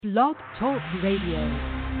Blog Talk Radio.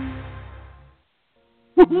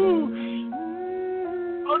 Oh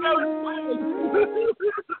no, it's playing.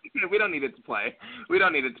 Okay, we don't need it to play.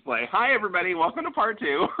 Hi everybody, welcome to part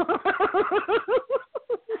 2.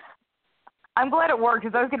 I'm glad it worked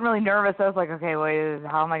because I was getting really nervous. I was like, okay, wait,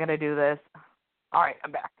 how am I going to do this? All right,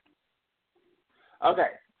 I'm back.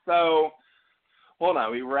 Okay, so hold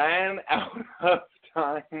on. We ran out of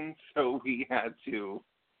time, so we had to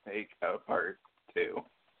make a part 2.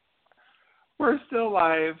 We're still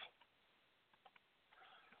live.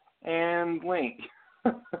 And Link.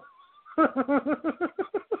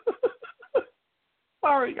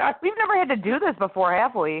 Sorry, guys. We've never had to do this before,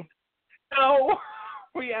 have we? No,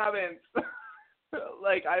 we haven't.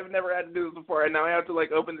 I've never had to do this before, and now I have to,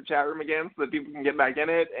 open the chat room again so that people can get back in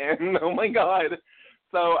it, and oh my god.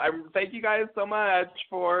 So, thank you guys so much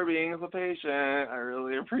for being so patient. I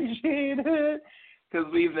really appreciate it, because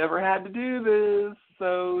we've never had to do this,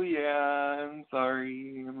 so yeah, I'm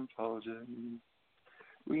sorry, I'm apologizing.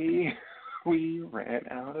 We ran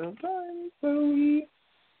out of time, so we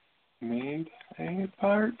made a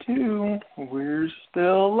part 2. We're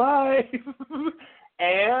still live.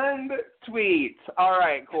 And tweets. All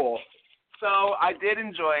right, cool. So I did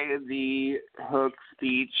enjoy the Hook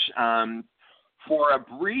speech for a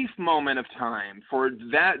brief moment of time. For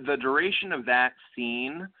the duration of that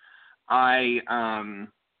scene,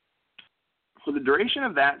 for the duration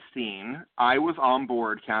of that scene, I was on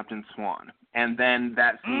board Captain Swan. And then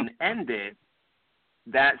that scene ended.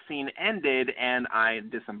 That scene ended, and I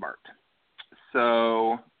disembarked.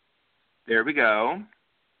 So there we go.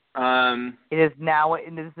 This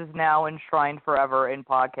is now enshrined forever in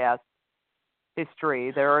podcast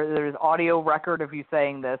history. There's audio record of you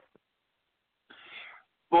saying this.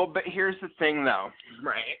 Well, but here's the thing, though,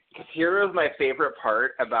 right? Because here is my favorite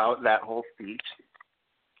part about that whole speech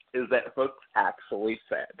is that Hook actually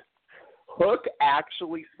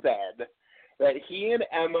said that he and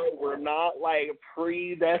Emma were not,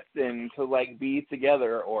 predestined to, be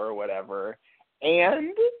together or whatever.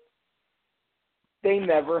 And they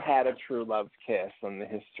never had a true love kiss in the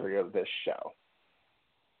history of this show.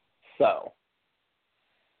 So,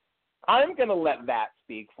 I'm going to let that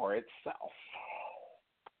speak for itself.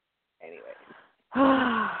 Anyway.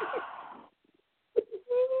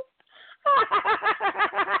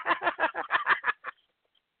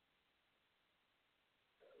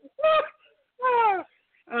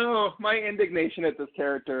 Oh, my indignation at this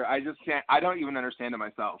character, I just can't, I don't even understand it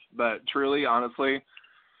myself. But truly, honestly,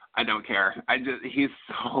 I don't care. He's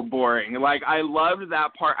so boring. I loved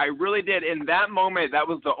that part. I really did. In that moment, that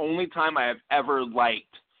was the only time I have ever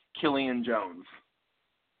liked Killian Jones.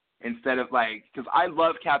 Instead of, because I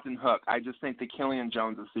love Captain Hook. I just think that Killian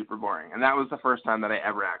Jones is super boring. And that was the first time that I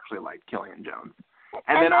ever actually liked Killian Jones.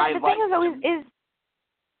 And then I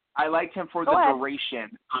liked him for the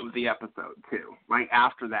duration of the episode, too.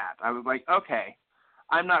 After that, I was like, okay,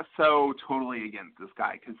 I'm not so totally against this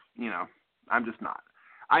guy because, I'm just not.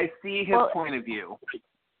 I see his point of view.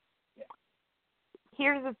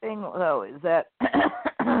 Here's the thing, though, is that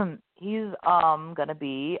he's going to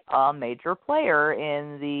be a major player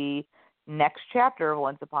in the next chapter of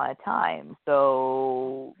Once Upon a Time.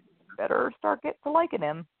 So better start getting to liking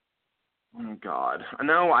him. Oh, God.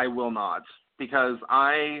 No, I will not, because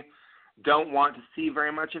I don't want to see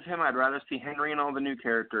very much of him. I'd rather see Henry and all the new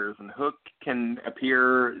characters, and Hook can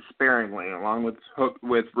appear sparingly, along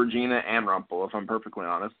with Regina and Rumple, if I'm perfectly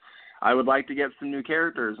honest. I would like to get some new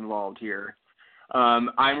characters involved here.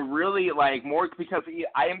 I'm really, more, because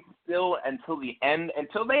I am still, until the end,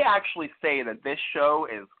 until they actually say that this show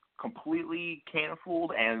is completely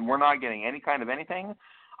canceled and we're not getting any kind of anything,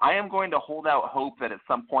 I am going to hold out hope that at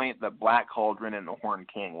some point the Black Cauldron and the Horned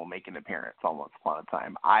King will make an appearance on Once Upon a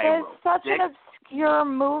Time. It's such an obscure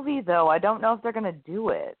movie, though. I don't know if they're going to do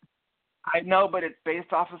it. I know, but it's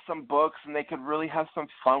based off of some books, and they could really have some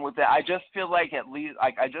fun with it. I just feel like at least,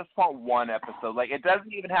 I just want one episode. It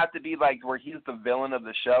doesn't even have to be, where he's the villain of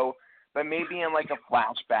the show, but maybe in, a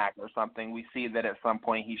flashback or something, we see that at some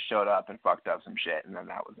point he showed up and fucked up some shit, and then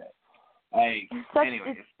that was it.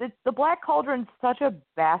 Anyways. The Black Cauldron's such a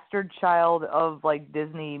bastard child of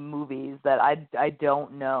Disney movies that I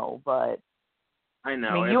don't know, but I know.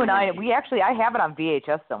 I mean, you and I have it on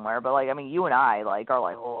VHS somewhere, but you and I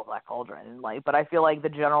are oh, Black Cauldron, but I feel like the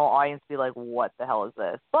general audience be like, what the hell is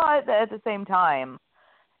this? But at the same time,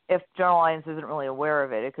 if general audience isn't really aware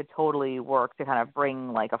of it, it could totally work to kind of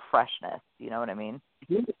bring a freshness. You know what I mean?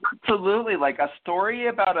 Absolutely, a story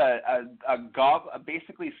about a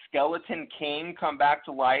basically skeleton king come back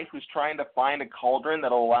to life who's trying to find a cauldron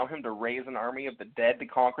that'll allow him to raise an army of the dead to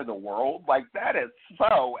conquer the world. That is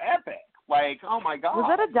so epic. Like, oh my God. Was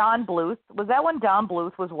that a Don Bluth? Was that when Don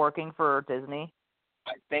Bluth was working for Disney?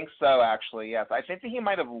 I think so, actually, yes. I think that he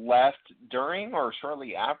might have left during or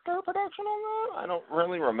shortly after production on that. I don't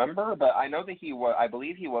really remember, but I know that I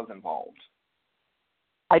believe he was involved.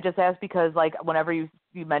 I just asked because, like, whenever you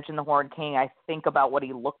mention the Horned King, I think about what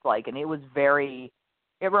he looked like, and it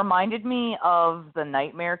reminded me of the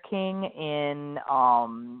Nightmare King in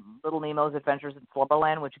Little Nemo's Adventures in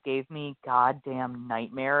Slumberland, which gave me goddamn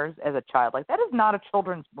nightmares as a child. Like, that is not a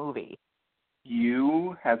children's movie.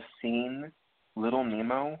 You have seen Little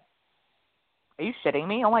Nemo? Are you shitting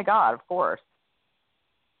me? Oh my God, of course.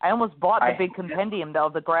 I almost bought the big compendium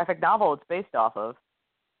of the graphic novel it's based off of.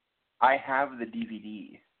 I have the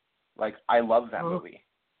DVD. Like, I love that movie.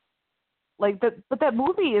 Like, but that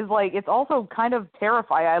movie is, like, it's also kind of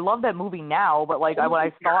terrifying. I love that movie now, but, like, when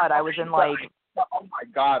I saw it, I was in, like... Oh,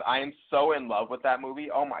 my God. I am so in love with that movie.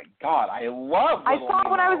 Oh, my God. I love Little I saw it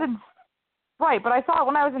when I was Nemo. in... Right, but I saw it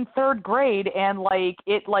when I was in third grade, and, like,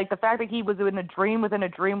 the fact that he was in a dream within a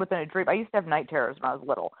dream within a dream. I used to have night terrors when I was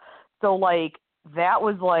little. So, like, that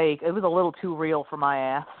was, like, it was a little too real for my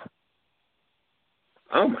ass.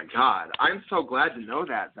 Oh, my God. I'm so glad to know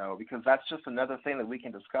that, though, because that's just another thing that we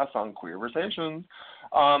can discuss on Queerversations.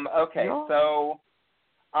 Okay, Yeah. so,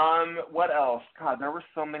 what else? God, there's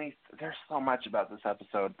so much about this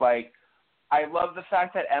episode. Like, I love the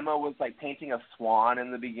fact that Emma was, like, painting a swan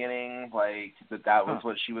in the beginning, like, that was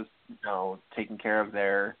what she was, taking care of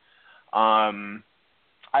there. I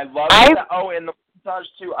love that. Oh, in the montage,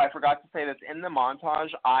 too, I forgot to say this. In the montage,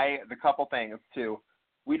 the couple things, too.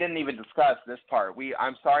 We didn't even discuss this part.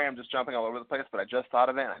 I'm sorry, I'm just jumping all over the place, but I just thought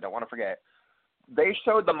of it, and I don't want to forget. They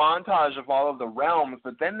showed the montage of all of the realms,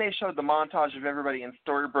 but then they showed the montage of everybody in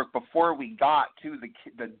Storybrooke before we got to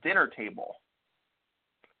the dinner table.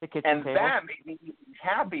 The kitchen and table. That made me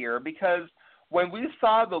happier because when we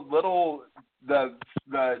saw the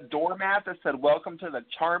doormat that said "Welcome to the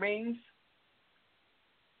Charmings,"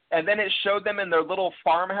 and then it showed them in their little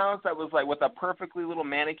farmhouse that was like with a perfectly little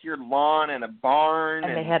manicured lawn and a barn.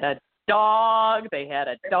 And they had a dog. They had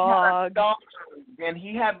a dog. And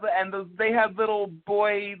they had little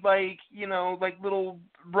boy, like, like little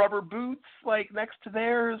rubber boots, like, next to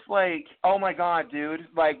theirs. Like, oh my God, dude.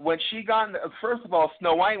 Like, when she first of all,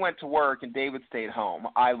 Snow White went to work and David stayed home.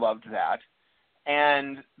 I loved that.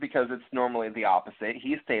 And because it's normally the opposite,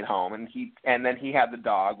 he stayed home and then he had the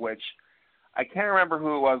dog, which I can't remember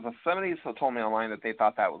who it was, but somebody told me online that they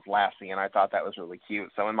thought that was Lassie, and I thought that was really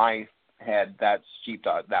cute. So in my head, that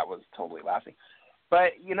sheepdog, that was totally Lassie.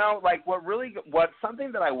 But, like,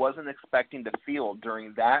 something that I wasn't expecting to feel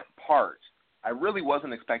during that part, I really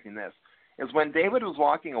wasn't expecting this, is when David was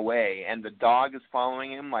walking away and the dog is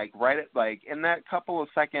following him, like, in that couple of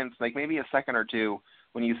seconds, like maybe a second or two,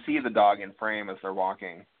 when you see the dog in frame as they're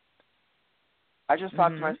walking. I just thought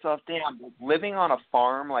to myself, damn, living on a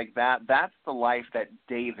farm like that's the life that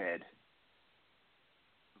David,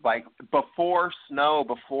 like, before Snow,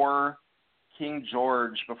 before King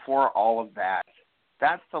George, before all of that,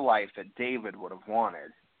 that's the life that David would have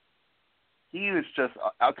wanted. He was just,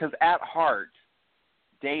 because at heart,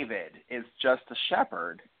 David is just a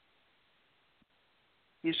shepherd.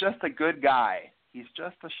 He's just a good guy. He's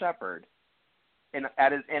just a shepherd. And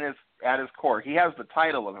at his core, he has the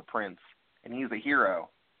title of a prince. And he's a hero.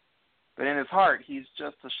 But in his heart, he's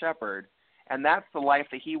just a shepherd. And that's the life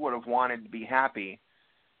that he would have wanted to be happy.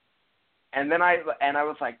 And then I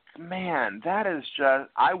was like, man, that is just,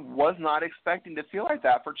 I was not expecting to feel like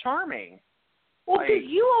that for Charming. Well, because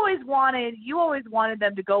you always wanted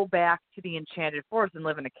them to go back to the Enchanted Forest and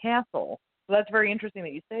live in a castle. So that's very interesting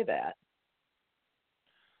that you say that.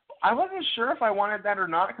 I wasn't sure if I wanted that or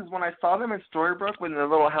not, because when I saw them in Storybrooke in their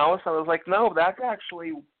little house, I was like, no, that's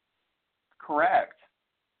actually correct.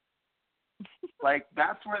 Like,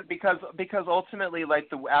 that's where, because ultimately, like,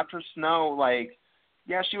 after Snow, like,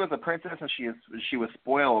 yeah, she was a princess and she was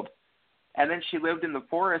spoiled, and then she lived in the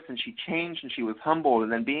forest and she changed and she was humbled,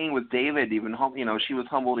 and then being with David, even, she was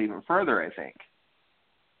humbled even further, I think.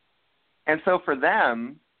 And so for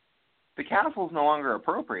them, the castle is no longer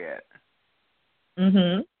appropriate.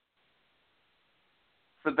 Mhm.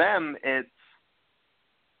 For them, it's,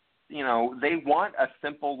 they want a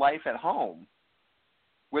simple life at home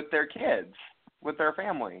with their kids, with their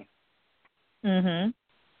family. Mhm.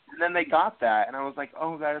 And then they got that, and I was like,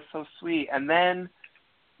 oh, that is so sweet. And then,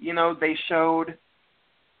 they showed,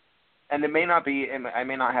 and it may not be, I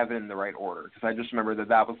may not have it in the right order, because I just remember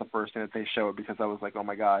that was the first thing that they showed, because I was like, oh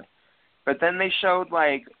my God. But then they showed,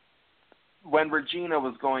 like, when Regina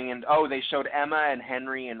was going in, they showed Emma and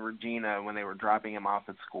Henry and Regina when they were dropping him off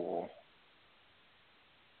at school.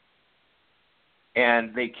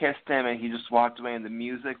 and they kissed him, and he just walked away, and the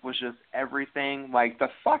music was just everything. Like, the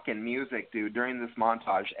fucking music, dude, during this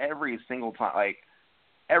montage, every single time, like,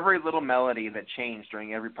 every little melody that changed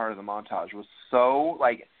during every part of the montage was so,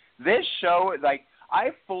 like, this show, like,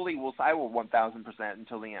 I will 1,000%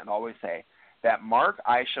 until the end always say that Mark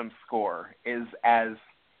Isham's score is as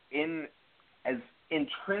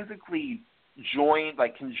intrinsically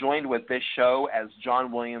conjoined with this show as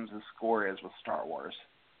John Williams' score is with Star Wars.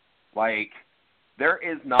 Like, there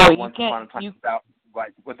is not Once Upon a Time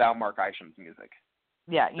without Mark Isham's music.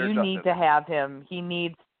 Yeah, you need to have him. He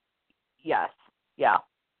needs. Yes. Yeah,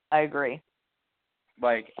 I agree.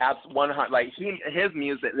 Like, his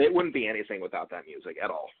music, it wouldn't be anything without that music at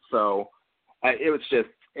all. So, it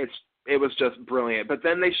was just brilliant. But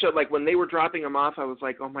then they showed, like, when they were dropping him off, I was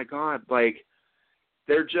like, oh my god, like,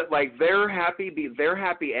 they're just like their happy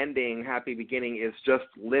ending, happy beginning is just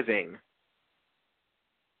living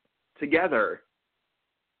together,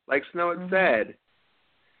 like Snow had said.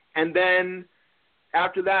 And then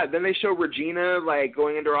after that, then they show Regina like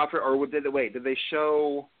going into her office, or did they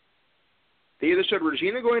show? They either showed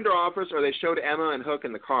Regina going into her office, or they showed Emma and Hook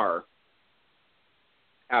in the car.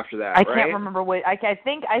 After that, I can't remember what. I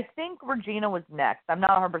think Regina was next. I'm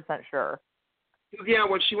not 100% sure. Yeah,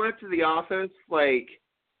 when she went to the office,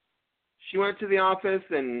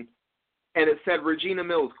 and it said Regina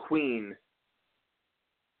Mills, Queen.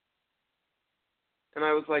 And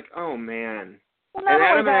I was like, oh, man. Well, and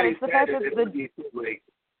Adam and it's the fact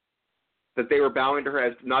that they were bowing to her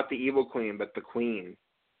as not the evil queen, but the queen.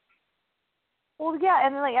 Well, yeah,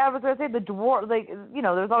 and then, like, I was going to say, the dwarf, like, you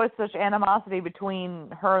know, there's always such animosity between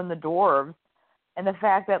her and the dwarves, and the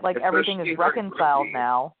fact that, like, everything is reconciled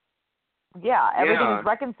now. Yeah, everything is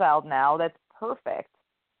reconciled now. That's perfect.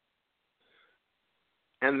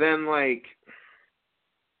 And then, like,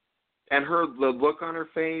 and the look on her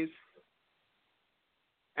face.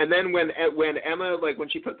 And then when Emma, like, when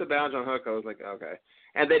she put the badge on Hook, I was like, okay.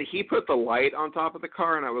 And then he put the light on top of the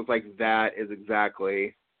car, and I was like, that is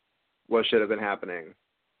exactly what should have been happening.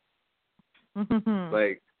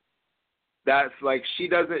 Like, that's, like, she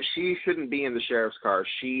shouldn't be in the sheriff's car.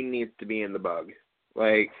 She needs to be in the Bug.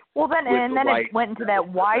 Like, well, then it went into that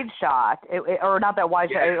wide shot, or not that wide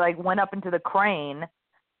shot. It like went up into the crane,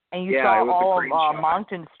 and you saw all of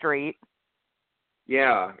Moncton Street.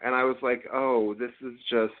 Yeah, and I was like, oh, this is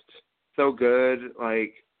just so good.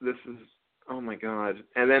 Like, this is, oh my god.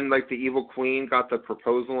 And then, like, the evil queen got the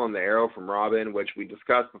proposal on the arrow from Robin, which we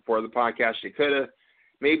discussed before the podcast. She could have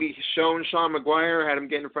maybe shown Sean Maguire, had him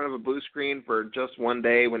get in front of a blue screen for just one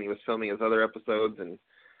day when he was filming his other episodes, and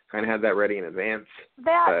kind of had that ready in advance.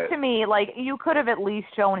 To me, like, you could have at least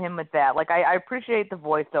shown him with that. Like, I appreciate the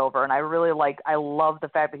voiceover, and I love the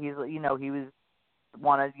fact that he was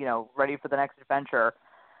ready for the next adventure.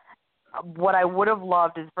 What I would have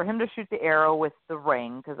loved is for him to shoot the arrow with the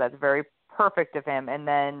ring, because that's very perfect of him, and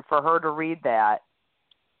then for her to read that,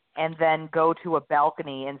 and then go to a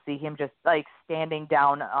balcony and see him just, like, standing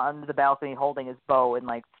down on the balcony holding his bow and,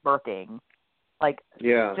 like, smirking. Like,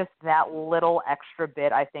 just that little extra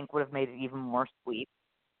bit, I think, would have made it even more sweet.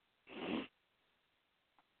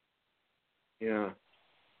 Yeah.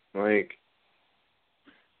 Like,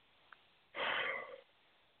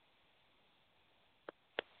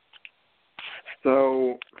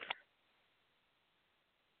 so,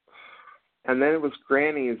 and then it was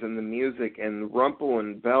Granny's and the music and Rumple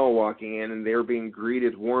and Belle walking in, and they're being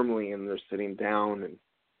greeted warmly, and they're sitting down, and,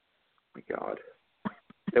 oh my God.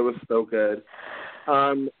 It was so good.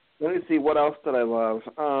 Let me see, what else did I love?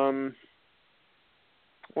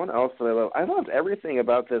 What else did I love? I loved everything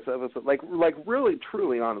about this episode. Like really,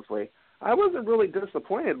 truly, honestly. I wasn't really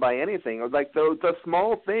disappointed by anything. Like, the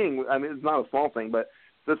small thing, I mean, it's not a small thing, but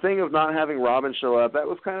the thing of not having Robin show up, that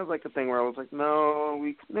was kind of like a thing where I was like, no,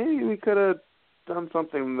 maybe we could have done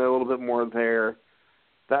something a little bit more there.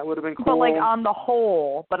 That would have been cool. But, like, on the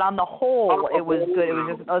whole, it was good. It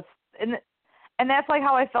was just and that's like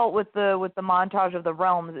how I felt with the montage of the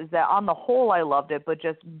realms, is that on the whole I loved it, but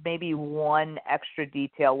just maybe one extra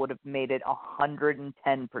detail would have made it 110%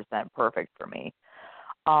 perfect for me.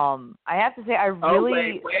 I have to say I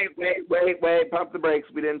really... Wait, pump the brakes.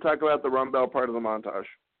 We didn't talk about the Rumble part of the montage.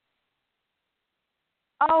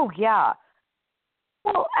 Oh, yeah.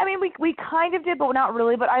 Well, I mean, we kind of did, but not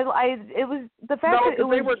really. But it was the fact that it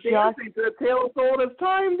was they were dancing to the Tale of Oldest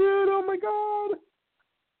Time, dude. Oh my God.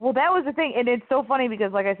 Well, that was the thing, and it's so funny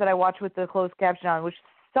because, like I said, I watched with the closed caption on, which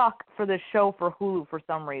sucked for the show for Hulu for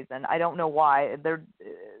some reason. I don't know why. They're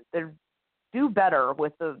do better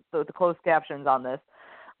with the closed captions on this,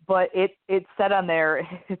 but it said on there,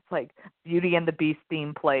 it's like Beauty and the Beast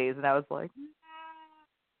theme plays, and I was like,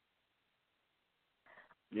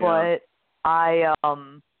 But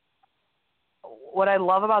what I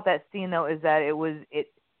love about that scene though is that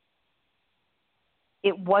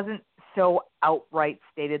it wasn't so outright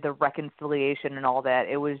stated, the reconciliation and all that.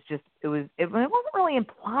 It wasn't really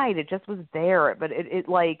implied. It just was there. But it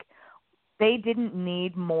like, they didn't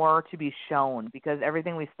need more to be shown because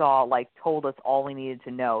everything we saw like told us all we needed to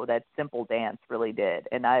know. That simple dance really did.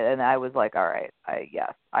 And I was like, all right,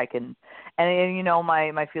 yes, I can. And you know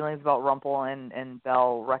my feelings about Rumple and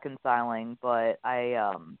Belle reconciling, but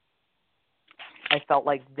I felt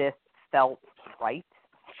like this felt right.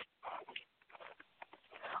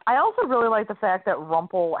 I also really like the fact that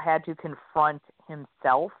Rumple had to confront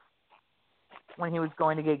himself when he was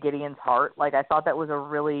going to get Gideon's heart. Like, I thought that was a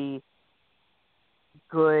really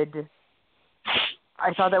good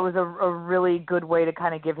way to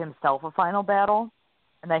kind of give himself a final battle,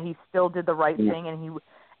 and that he still did the right thing,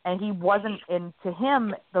 and he wasn't, and to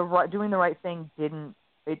him doing the right thing didn't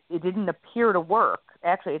appear to work.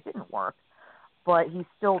 Actually, it didn't work, but he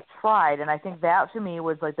still tried, and I think that to me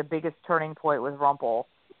was like the biggest turning point with Rumple,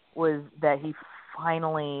 was that he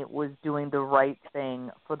finally was doing the right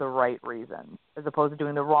thing for the right reasons, as opposed to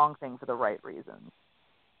doing the wrong thing for the right reasons.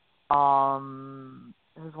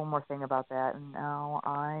 There's one more thing about that, and now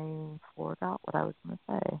I forgot what I was going to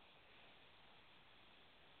say.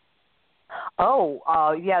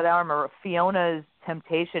 Yeah, I remember Fiona's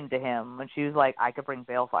temptation to him when she was like, I could bring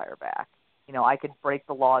Balefire back. You know, I could break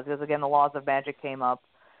the laws, because again, the laws of magic came up,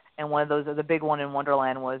 and one of those, the big one in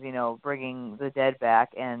Wonderland was, you know, bringing the dead back,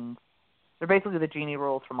 and they're basically the genie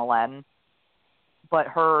rules from Aladdin. But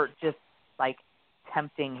her just, like,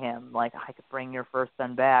 tempting him, like, I could bring your first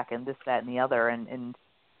son back, and this, that, and the other, and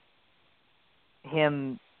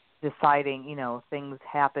him deciding, you know, things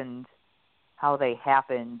happened how they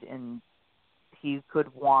happened, and he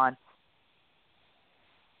could want,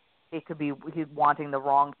 it could be he's wanting the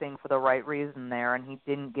wrong thing for the right reason there, and he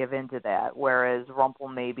didn't give in to that, whereas Rumple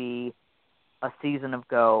maybe a season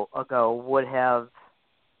ago would have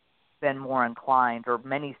been more inclined, or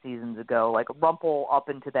many seasons ago, like Rumple up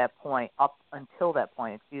until that point,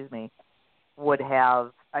 would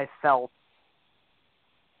have, I felt,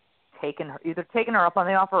 either taken her up on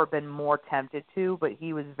the offer or been more tempted to, but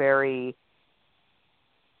he was very,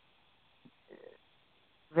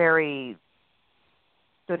 very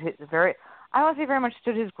I want to say very much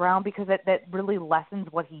stood his ground, because that really lessens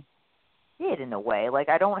what he did in a way. Like,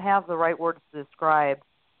 I don't have the right words to describe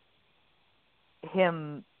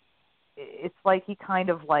him. It's like he kind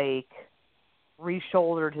of like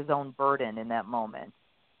re-shouldered his own burden in that moment.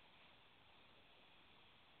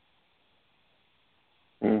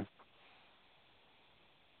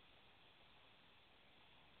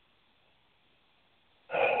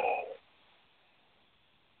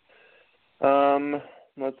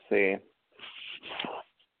 Let's see.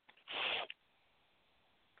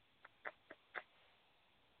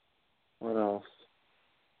 What else?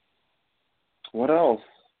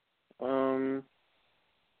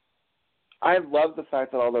 I love the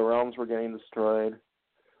fact that all the realms were getting destroyed.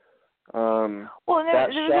 Well, there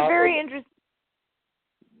was a very interesting.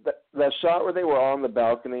 That shot where they were on the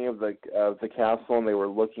balcony of the castle and they were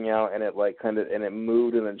looking out, and it it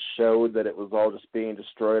moved and then showed that it was all just being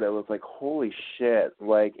destroyed. I was like, holy shit!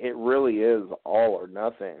 Like, it really is all or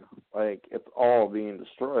nothing. Like, it's all being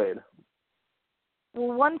destroyed.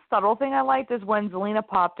 Well, one subtle thing I liked is when Zelena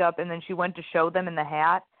popped up and then she went to show them in the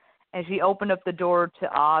hat, and she opened up the door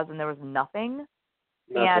to Oz and there was nothing.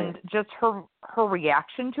 And just her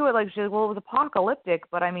reaction to it, like, she's like, well, it was apocalyptic,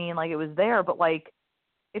 but I mean, like, it was there, but like,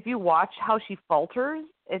 if you watch how she falters,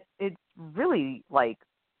 it's really like,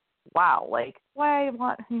 wow, like,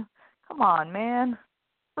 come on, man,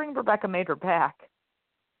 bring Rebecca Mader back.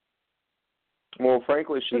 Well,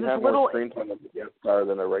 frankly, she had more screen time as a guest star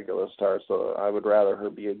than a regular star, so I would rather her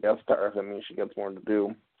be a guest star. I mean, she gets more to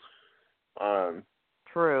do.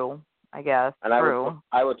 True, I guess. And true.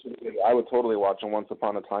 I would totally watch a Once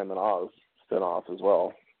Upon a Time in Oz spinoff as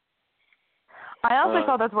well. I honestly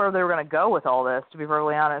thought that's where they were going to go with all this, to be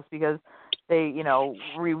perfectly honest, because they, you know,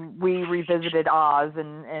 we revisited Oz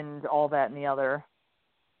and all that and the other.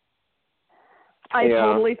 I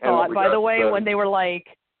totally thought, by the way, when they were like,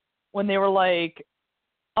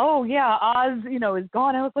 oh yeah, Oz, you know, is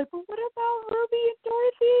gone. I was like, but what about Ruby and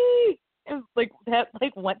Dorothy? It was like, that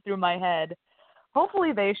like went through my head.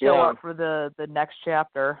 Hopefully they show up for the next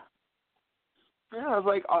chapter. Yeah, I was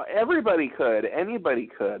like, everybody could. Anybody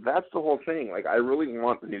could. That's the whole thing. Like, I really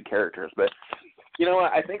want the new characters. But, you know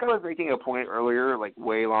what? I think I was making a point earlier, like,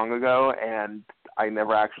 way long ago, and I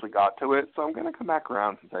never actually got to it. So I'm going to come back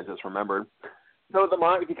around since I just remembered. So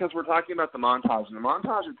because we're talking about the montage, and the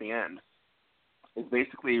montage at the end, is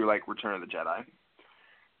basically like Return of the Jedi.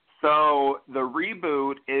 So the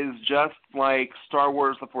reboot is just like Star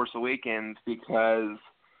Wars The Force Awakens, because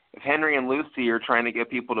if Henry and Lucy are trying to get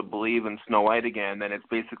people to believe in Snow White again, then it's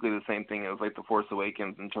basically the same thing as like The Force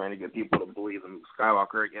Awakens and trying to get people to believe in Luke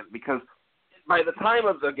Skywalker again. Because by the time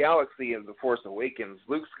of the galaxy of The Force Awakens,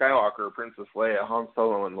 Luke Skywalker, Princess Leia, Han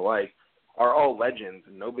Solo, and the like are all legends,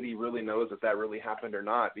 and nobody really knows if that really happened or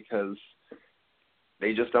not, because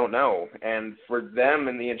they just don't know. And for them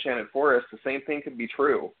in the Enchanted Forest, the same thing could be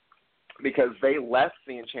true, because they left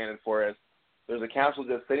the Enchanted Forest. There's a castle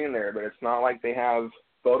just sitting there, but it's not like they have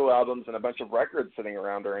photo albums and a bunch of records sitting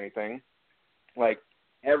around or anything. Like,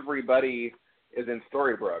 everybody is in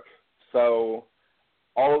Storybrooke. So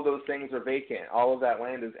all of those things are vacant. All of that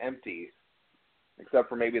land is empty, except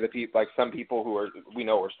for maybe the people, like some people who we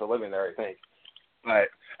know are still living there, I think. But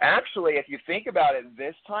actually, if you think about it,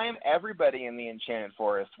 this time everybody in the Enchanted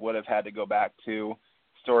Forest would have had to go back to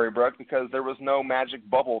Storybrooke, because there was no magic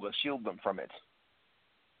bubble to shield them from it.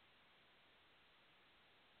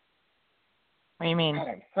 What do you mean? God,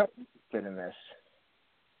 I'm so interested in this.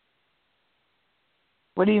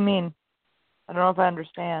 What do you mean? I don't know if I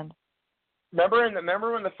understand.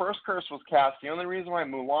 Remember when the first curse was cast, the only reason why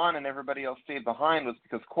Mulan and everybody else stayed behind was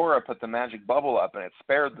because Korra put the magic bubble up and it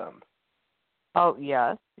spared them. Oh,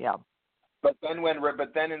 yes, yeah. But then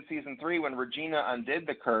in season 3, when Regina undid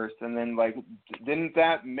the curse, and then like, didn't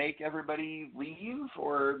that make everybody leave,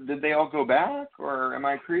 or did they all go back, or am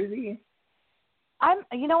I crazy? I'm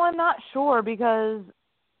not sure, because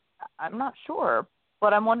I'm not sure,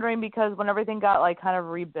 but I'm wondering, because when everything got like kind of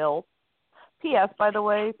rebuilt. P.S. By the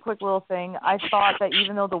way, quick little thing. I thought that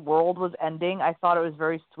even though the world was ending, I thought it was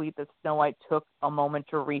very sweet that Snow White took a moment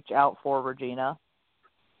to reach out for Regina.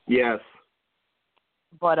 Yes.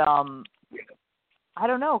 But I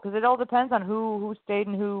don't know, because it all depends on who stayed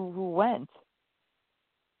and who went.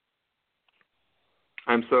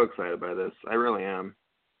 I'm so excited by this. I really am.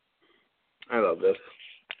 I love this.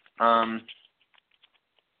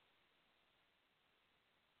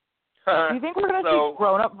 Do you think we're going to see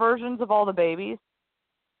grown-up versions of all the babies?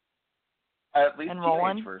 At least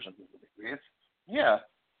Roland? teenage versions of the babies. Yeah.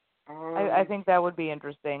 I think that would be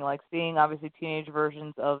interesting, like seeing obviously teenage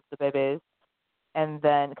versions of the babies, and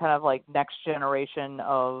then kind of like next generation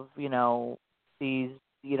of, these,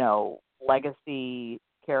 legacy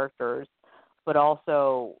characters, but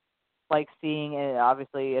also like seeing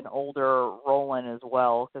obviously an older Roland as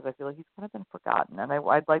well, because I feel like he's kind of been forgotten, and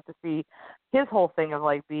I'd like to see his whole thing of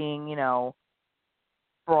like being,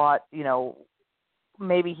 brought,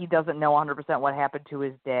 maybe he doesn't know 100% what happened to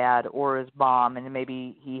his dad or his mom, and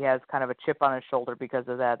maybe he has kind of a chip on his shoulder because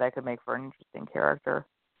of that. That could make for an interesting character.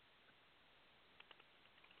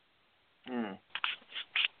 Hmm.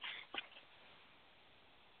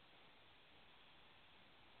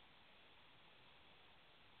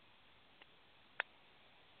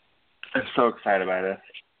 I'm so excited about this.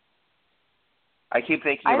 I keep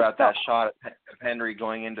thinking about that shot of Henry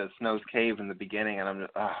going into Snow's cave in the beginning, and I'm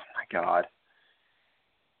just, oh my God.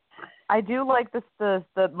 I do like this.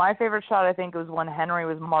 My favorite shot, I think, was when Henry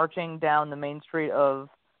was marching down the main street of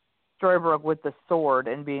Storybrooke with the sword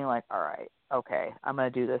and being like, "All right, okay, I'm gonna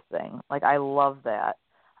do this thing." Like, I love that.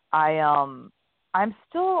 I have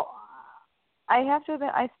to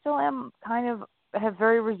admit, I still am have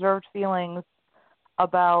very reserved feelings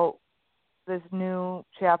about this new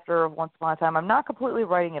chapter of Once Upon a Time. I'm not completely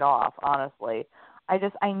writing it off, honestly. I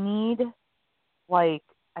need a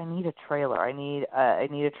trailer. I need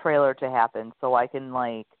a trailer to happen so I can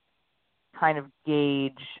like kind of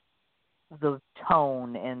gauge the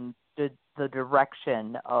tone and the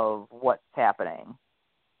direction of what's happening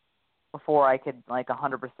before I could like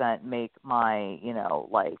 100% make my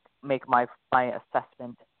make my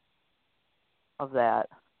assessment of that.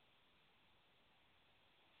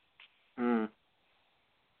 Hmm.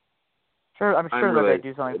 I'm sure they're going to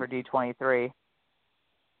do something for D23.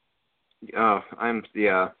 Oh, I'm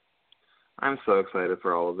so excited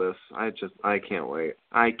for all of this. I can't wait.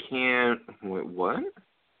 I can't wait. What?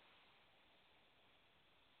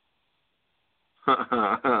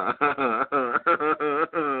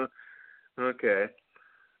 Okay.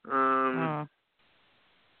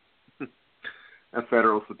 A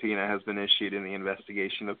federal subpoena has been issued in the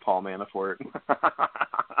investigation of Paul Manafort.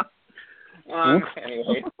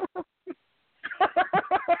 Anyway.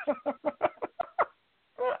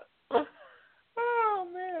 Oh,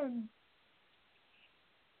 man.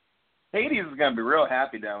 Hades is going to be real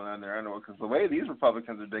happy down there, because the way these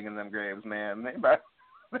Republicans are digging them graves, man, they're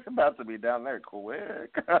about to be down there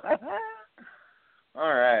quick. All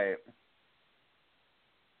right.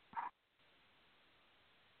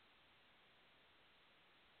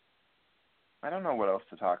 I don't know what else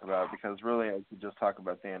to talk about because really I could just talk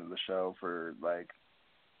about the end of the show for like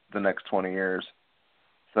the next 20 years.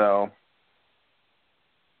 So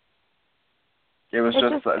it was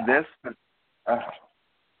just this.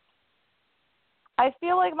 I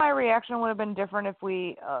feel like my reaction would have been different if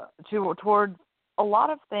we towards a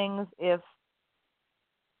lot of things if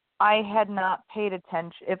I had not paid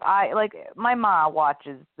attention. If I like my mom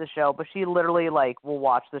watches the show, but she literally like will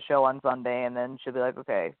watch the show on Sunday and then she'll be like,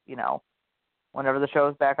 okay, you know, whenever the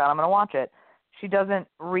show's back on, I'm going to watch it. She doesn't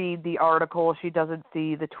read the article. She doesn't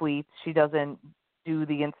see the tweets. She doesn't do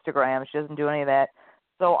the Instagram. She doesn't do any of that.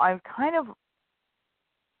 So I kind of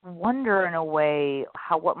wonder in a way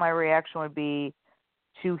what my reaction would be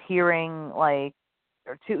to hearing like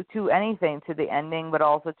or to anything, to the ending, but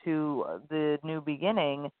also to the new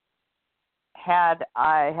beginning. Had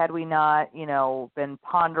we not, you know, been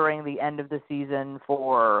pondering the end of the season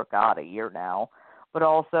for a year now, but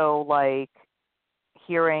also like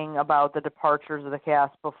hearing about the departures of the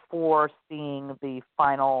cast before seeing the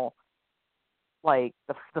final, like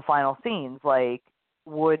the final scenes, like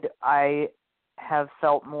would I have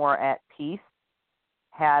felt more at peace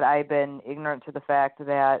had I been ignorant to the fact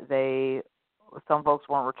that some folks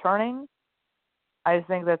weren't returning? I just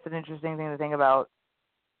think that's an interesting thing to think about.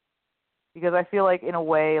 Because I feel like, in a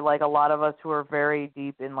way, like a lot of us who are very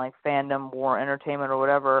deep in like fandom or entertainment or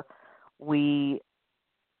whatever, we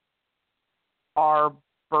are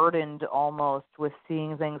burdened almost with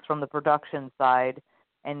seeing things from the production side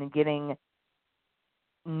and getting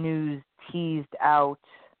news teased out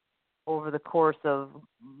over the course of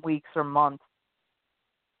weeks or months.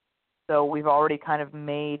 So we've already kind of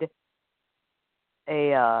made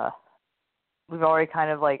we've already kind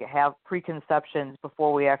of like have preconceptions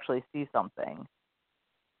before we actually see something,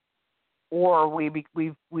 or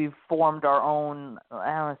we've formed our own, I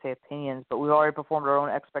don't want to say opinions, but we've already formed our own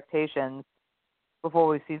expectations before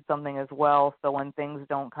we see something as well. So when things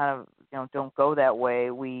don't don't go that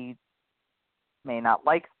way, we may not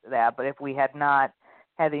like that. But if we had not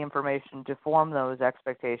had the information to form those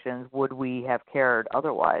expectations, would we have cared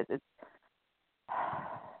otherwise? It's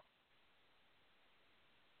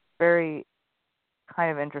very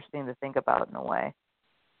kind of interesting to think about in a way.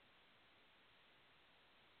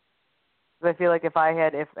 Because I feel like if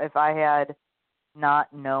I had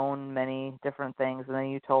not known many different things, and then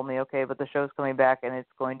you told me, okay, but the show's coming back and it's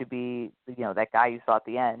going to be, you know, that guy you saw at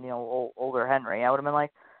the end, you know, older Henry, I would have been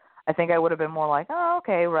like, I think I would have been more like, oh,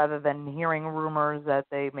 okay, rather than hearing rumors that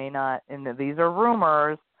they may not, and these are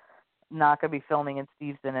rumors, not going to be filming in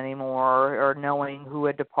Stevenson anymore, or knowing who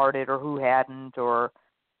had departed or who hadn't, or,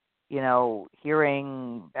 you know,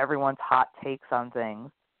 hearing everyone's hot takes on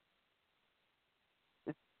things.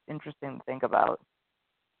 It's interesting to think about.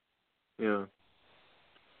 Yeah.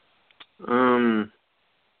 Do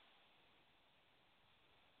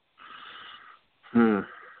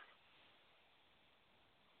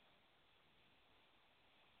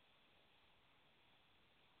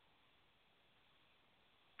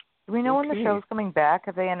we know when the show's coming back?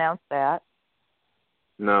 Have they announced that?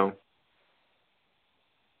 No.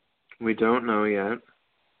 We don't know yet.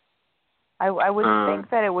 I would think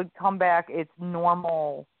that it would come back its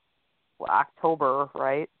normal October,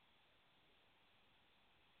 right?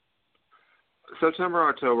 September,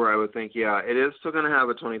 October, I would think, yeah. It is still going to have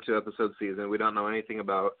a 22-episode season. We don't know anything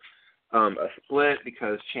about a split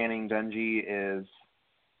because Channing Dungey is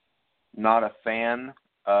not a fan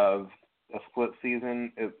of a split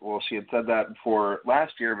season. She had said that before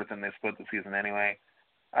last year, but then they split the season anyway.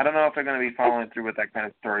 I don't know if they're going to be following through with that kind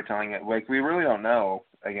of storytelling. Like, we really don't know,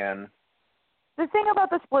 again. The thing about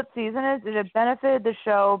the split season is that it benefited the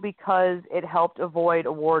show because it helped avoid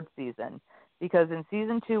award season. Because in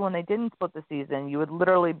season 2, when they didn't split the season, you would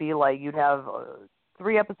literally be like, you'd have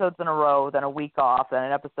 3 episodes in a row, then a week off, then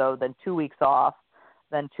an episode, then 2 weeks off,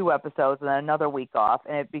 then 2 episodes, and then another week off.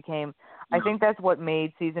 And it became, I think that's what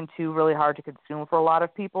made season 2 really hard to consume for a lot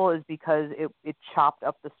of people, is because it chopped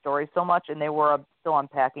up the story so much, and they were still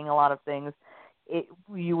unpacking a lot of things.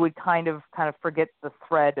 You would kind of forget the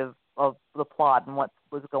thread of the plot and what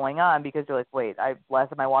was going on, because you're like, wait, last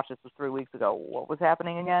time I watched this was 3 weeks ago. What was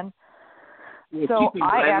happening again? Yeah, so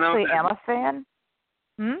I actually am a fan.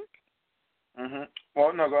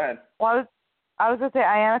 Well, no, go ahead. Well, I was going to say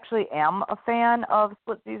I actually am a fan of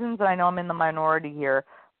split seasons, and I know I'm in the minority here,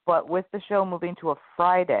 but with the show moving to a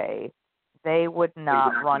Friday, they would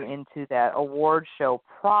not run into that award show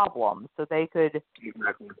problem, so they could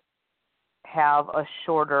have a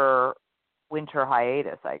shorter winter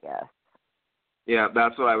hiatus, I guess. Yeah,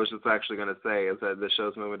 that's what I was just actually going to say, is that the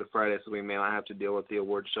show's moving to Friday, so we may not have to deal with the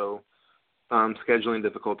award show scheduling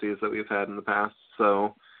difficulties that we've had in the past.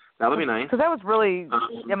 So That'll be nice. Because that was really,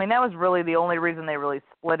 I mean, that was really the only reason they really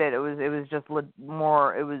split it. It was just it was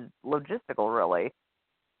logistical, really,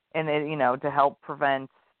 and it, to help prevent,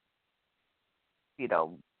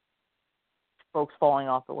 folks falling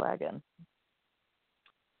off the wagon.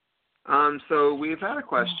 So we've had a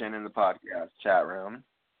question in the podcast chat room.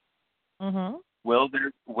 Mhm. Will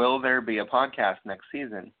there be a podcast next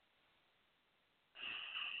season?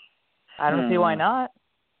 I don't see why not.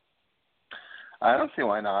 I don't see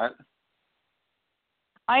why not.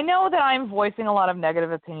 I know that I'm voicing a lot of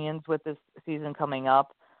negative opinions with this season coming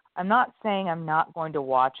up. I'm not saying I'm not going to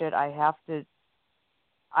watch it. I'm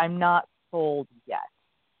not sold yet.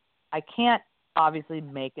 I can't obviously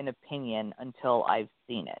make an opinion until I've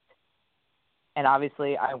seen it. And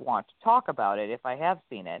obviously I want to talk about it if I have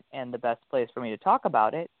seen it. And the best place for me to talk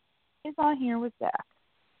about it is on here with Zach.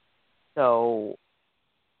 So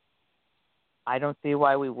I don't see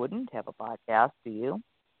why we wouldn't have a podcast, do you?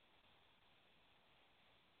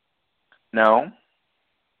 No.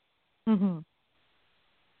 Mm-hmm.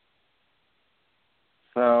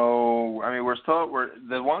 So, I mean,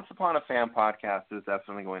 the Once Upon a Fan podcast is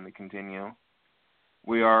definitely going to continue.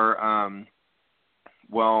 We are,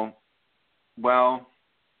 well.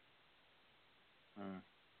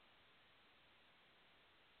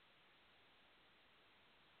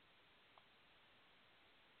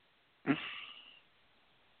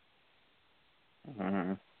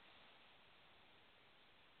 Mm-hmm.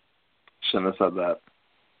 Shouldn't have said that.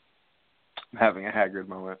 I'm having a Hagrid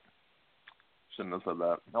moment. Shouldn't have said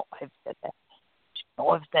that. No, I've said that. No,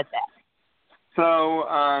 I've said that. So,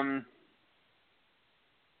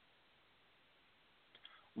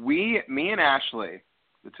 me and Ashley,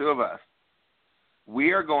 the two of us,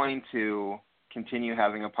 we are going to continue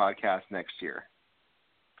having a podcast next year.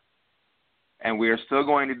 And we are still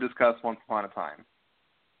going to discuss Once Upon a Time.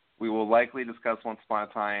 We will likely discuss Once Upon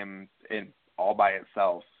a Time all by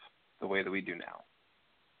itself, the way that we do now.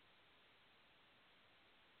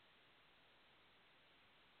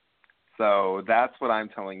 So that's what I'm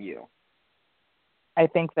telling you. I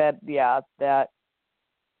think that, that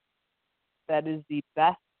is the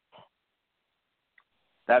best.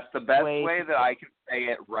 That's the best way that I can say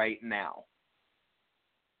it right now.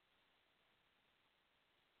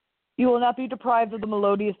 You will not be deprived of the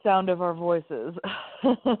melodious sound of our voices.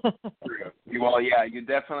 Well, yeah, you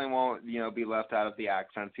definitely won't, be left out of the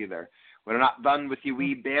accents either. We're not done with you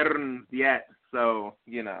wee bairns yet, so,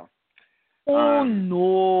 Oh,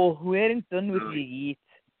 no, we ain't done with you yet.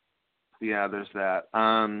 Yeah, there's that.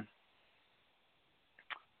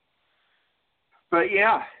 But,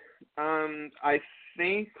 yeah, I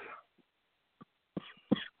think...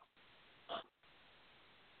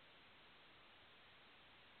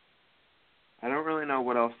 I don't really know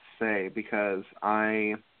what else to say because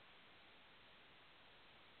I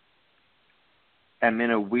am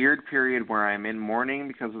in a weird period where I'm in mourning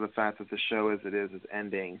because of the fact that the show as it is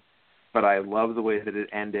ending. But I love the way that it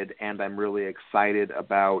ended, and I'm really excited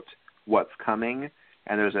about what's coming.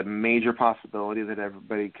 And there's a major possibility that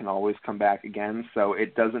everybody can always come back again, so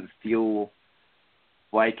it doesn't feel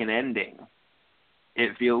like an ending.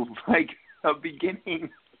 It feels like a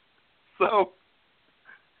beginning. So...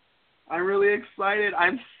 I'm really excited.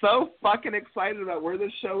 I'm so fucking excited about where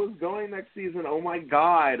this show is going next season. Oh, my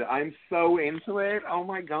God. I'm so into it. Oh,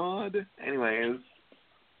 my God. Anyways,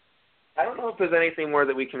 I don't know if there's anything more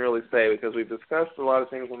that we can really say because we've discussed a lot of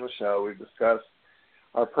things on the show. We've discussed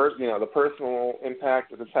our the personal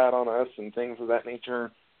impact that it's had on us and things of that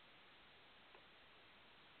nature.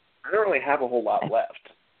 I don't really have a whole lot left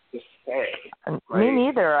to say. Me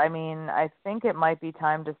neither. I mean, I think it might be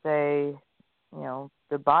time to say,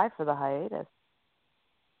 goodbye for the hiatus.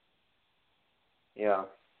 Yeah.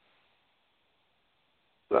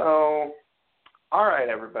 So, all right,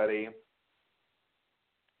 everybody.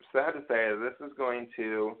 Sad to say this is going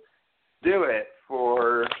to do it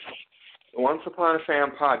for the Once Upon a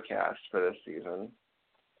Fan podcast for this season.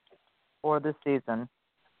 For this season.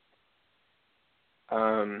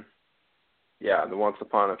 Yeah, the Once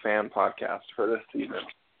Upon a Fan podcast for this season.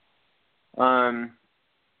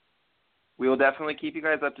 We will definitely keep you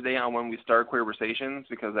guys up to date on when we start Queerversations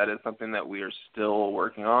because that is something that we are still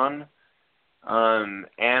working on.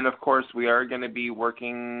 And, of course, we are going to be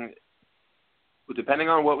working, depending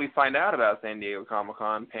on what we find out about San Diego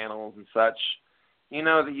Comic-Con panels and such,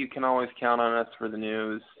 that you can always count on us for the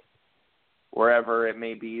news wherever it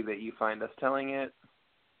may be that you find us telling it.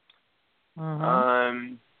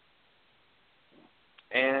 Mm-hmm.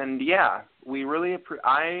 And, yeah, I really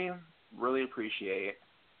appreciate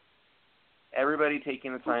everybody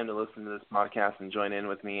taking the time to listen to this podcast and join in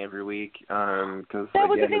with me every week. That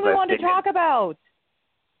was the thing we wanted to talk about.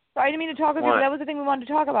 So I didn't mean to talk with you, but that was the thing we wanted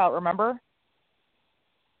to talk about, remember?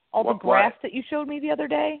 All the graphs that you showed me the other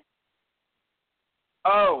day?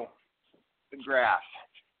 Oh, the graph.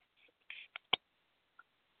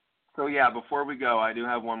 So, yeah, before we go, I do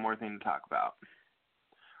have one more thing to talk about.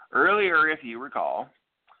 Earlier, if you recall,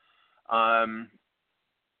 I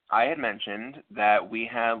had mentioned that we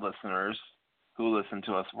had listeners who listen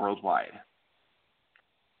to us worldwide.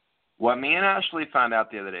 What me and Ashley found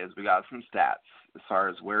out the other day is we got some stats as far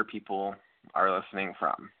as where people are listening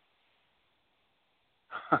from.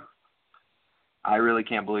 I really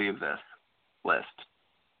can't believe this list.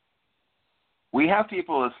 We have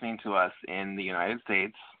people listening to us in the United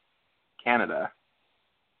States, Canada,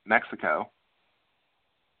 Mexico,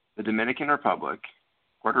 the Dominican Republic,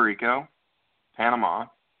 Puerto Rico, Panama,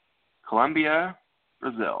 Colombia,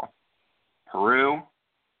 Brazil, Peru,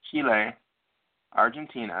 Chile,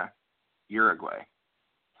 Argentina, Uruguay,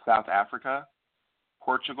 South Africa,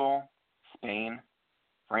 Portugal, Spain,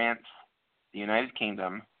 France, the United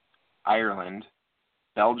Kingdom, Ireland,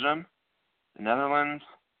 Belgium, the Netherlands.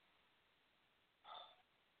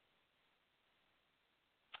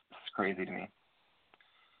 It's crazy to me.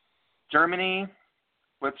 Germany,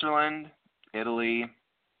 Switzerland, Italy,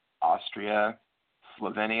 Austria,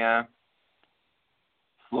 Slovenia,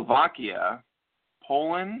 Slovakia,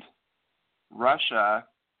 Poland, Russia,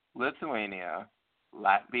 Lithuania,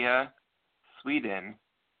 Latvia, Sweden,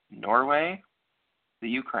 Norway, the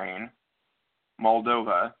Ukraine,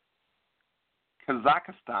 Moldova,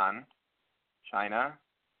 Kazakhstan, China,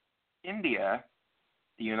 India,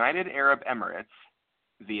 the United Arab Emirates,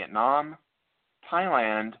 Vietnam,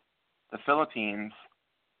 Thailand, the Philippines,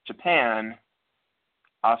 Japan,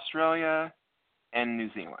 Australia, and New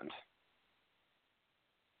Zealand.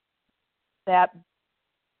 That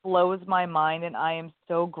blows my mind, and I am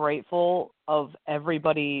so grateful of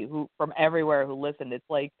everybody who from everywhere who listened. It's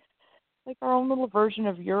like our own little version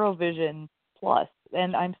of Eurovision Plus.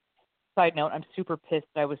 And side note, I'm super pissed.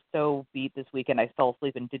 I was so beat this weekend. I fell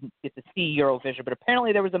asleep and didn't get to see Eurovision. But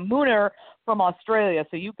apparently there was a mooner from Australia,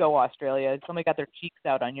 so you go Australia. Somebody got their cheeks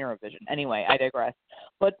out on Eurovision. Anyway, I digress.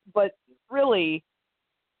 But really,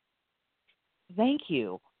 thank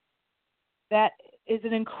you. That is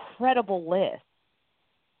an incredible list.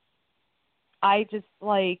 I just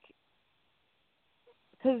because,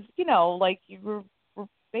 we're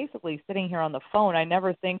basically sitting here on the phone. I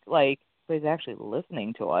never think, anybody's actually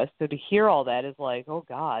listening to us. So to hear all that is oh,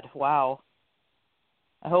 God, wow.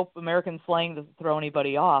 I hope American slang doesn't throw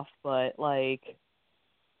anybody off, but, I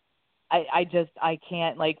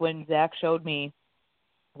can't, when Zach showed me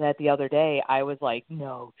that the other day, I was like,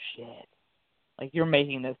 no shit. You're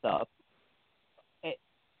making this up.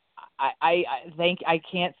 I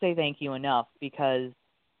can't say thank you enough, because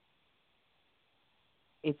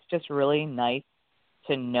it's just really nice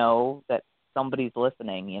to know that somebody's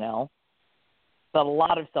listening, that a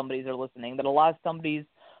lot of somebodies are listening, that a lot of somebodies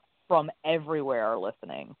from everywhere are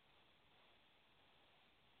listening.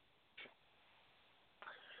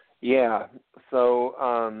 Yeah,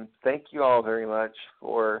 so thank you all very much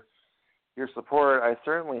for your support. I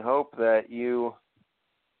certainly hope that you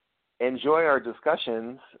enjoy our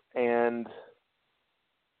discussions, and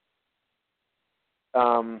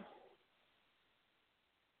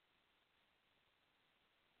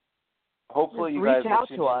hopefully you guys reach out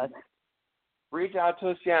to us. Reach out to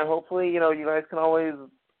us, yeah, and hopefully, you guys can always,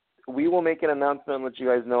 we will make an announcement and let you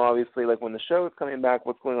guys know, obviously, when the show is coming back,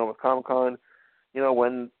 what's going on with Comic-Con,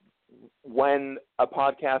 when a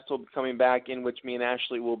podcast will be coming back in which me and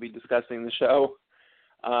Ashley will be discussing the show.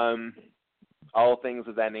 All things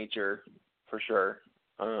of that nature, for sure.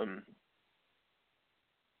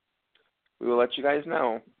 We will let you guys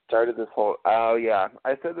know. Started this whole, I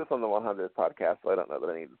said this on the 100th podcast, so I don't know that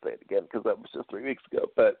I need to say it again, because that was just 3 weeks ago,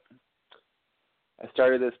 but I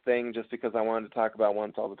started this thing just because I wanted to talk about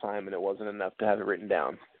once all the time, and it wasn't enough to have it written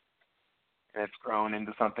down. And it's grown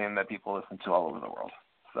into something that people listen to all over the world.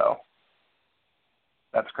 So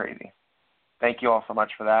that's crazy. Thank you all so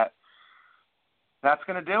much for that. That's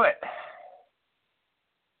going to do it.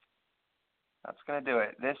 That's going to do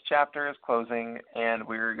it. This chapter is closing, and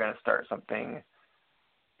we're going to start something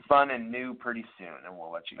fun and new pretty soon, and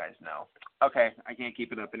we'll let you guys know. Okay, I can't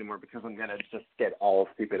keep it up anymore because I'm going to just get all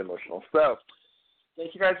stupid emotional. So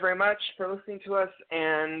thank you guys very much for listening to us,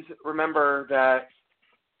 and remember that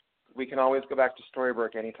we can always go back to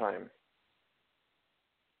Storybrooke anytime.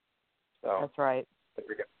 So that's right. There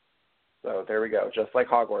we go. So there we go. Just like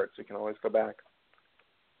Hogwarts, we can always go back.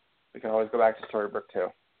 We can always go back to Storybrooke too.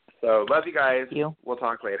 So love you guys. Thank you. We'll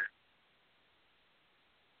talk later.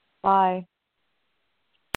 Bye.